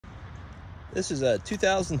This is a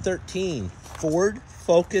 2013 Ford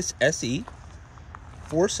Focus SE,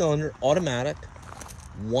 4-cylinder, automatic,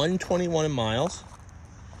 121 miles.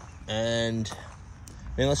 And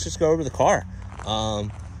let's just go over the car.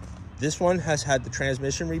 This one has had the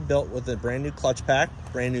transmission rebuilt with a brand new clutch pack,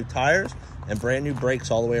 brand new tires, and brand new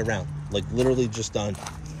brakes all the way around. Like literally just done.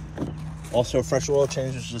 Also, a fresh oil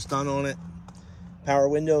change was just done on it. Power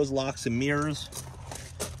windows, locks and mirrors,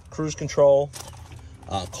 cruise control,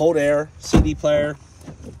 cold air, CD player.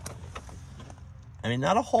 I mean,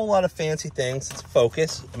 not a whole lot of fancy things. It's a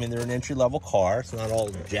Focus. I mean, they're an entry-level car. It's not all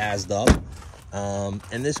jazzed up.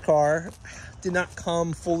 And this car did not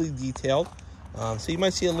come fully detailed. So you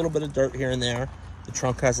might see a little bit of dirt here and there. The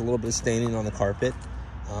trunk has a little bit of staining on the carpet.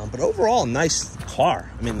 But overall, nice car.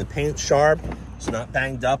 I mean, the paint's sharp. It's not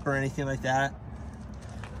banged up or anything like that.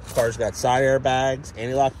 The car's got side airbags,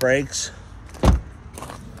 anti-lock brakes.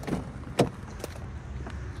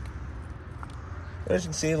 As you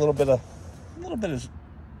can see, a little bit of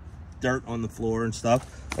dirt on the floor and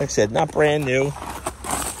stuff. Like I said, not brand new,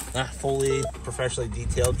 not fully professionally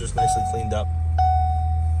detailed, just nicely cleaned up.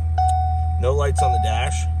 No lights on the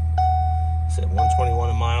dash. Said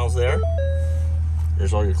 121 miles there.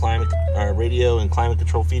 There's all your climate, radio and climate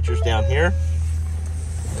control features down here.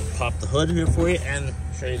 I'll pop the hood here for you and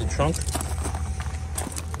show you the trunk.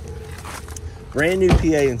 Brand new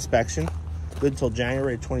PA inspection, good until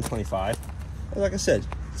January 2025. Like I said,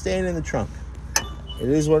 staying in the trunk. It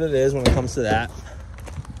is what it is when it comes to that.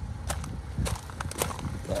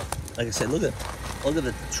 But like I said, look at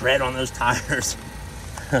the tread on those tires.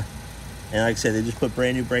 And like I said, they just put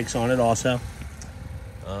brand new brakes on it also.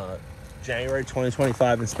 January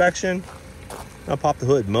 2025 inspection. I'll pop the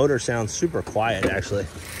hood. Motor sounds super quiet, actually.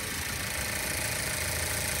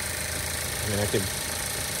 I mean, I could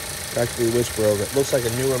practically whisper over it. Looks like a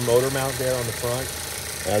newer motor mount there on the front.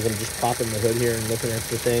 As I'm just popping the hood here and looking at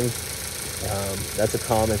the things. That's a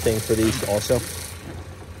common thing for these also.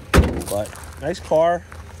 But nice car.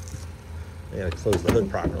 I gotta close the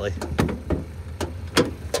hood properly.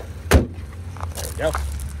 There we go.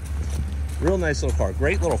 Real nice little car.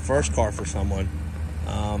 Great little first car for someone.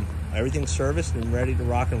 Everything's serviced and ready to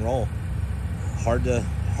rock and roll. Hard to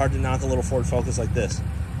knock a little Ford Focus like this.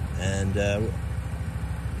 And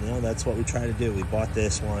that's what we try to do. We bought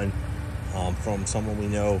this one from someone we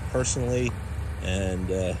know personally,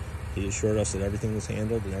 and he assured us that everything was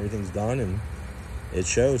handled and everything's done, and it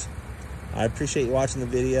shows. I appreciate you watching the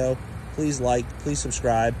video. Please like, please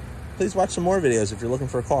subscribe. Please watch some more videos if you're looking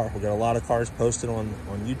for a car. We've got a lot of cars posted on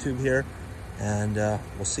YouTube here, and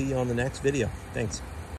we'll see you on the next video. Thanks.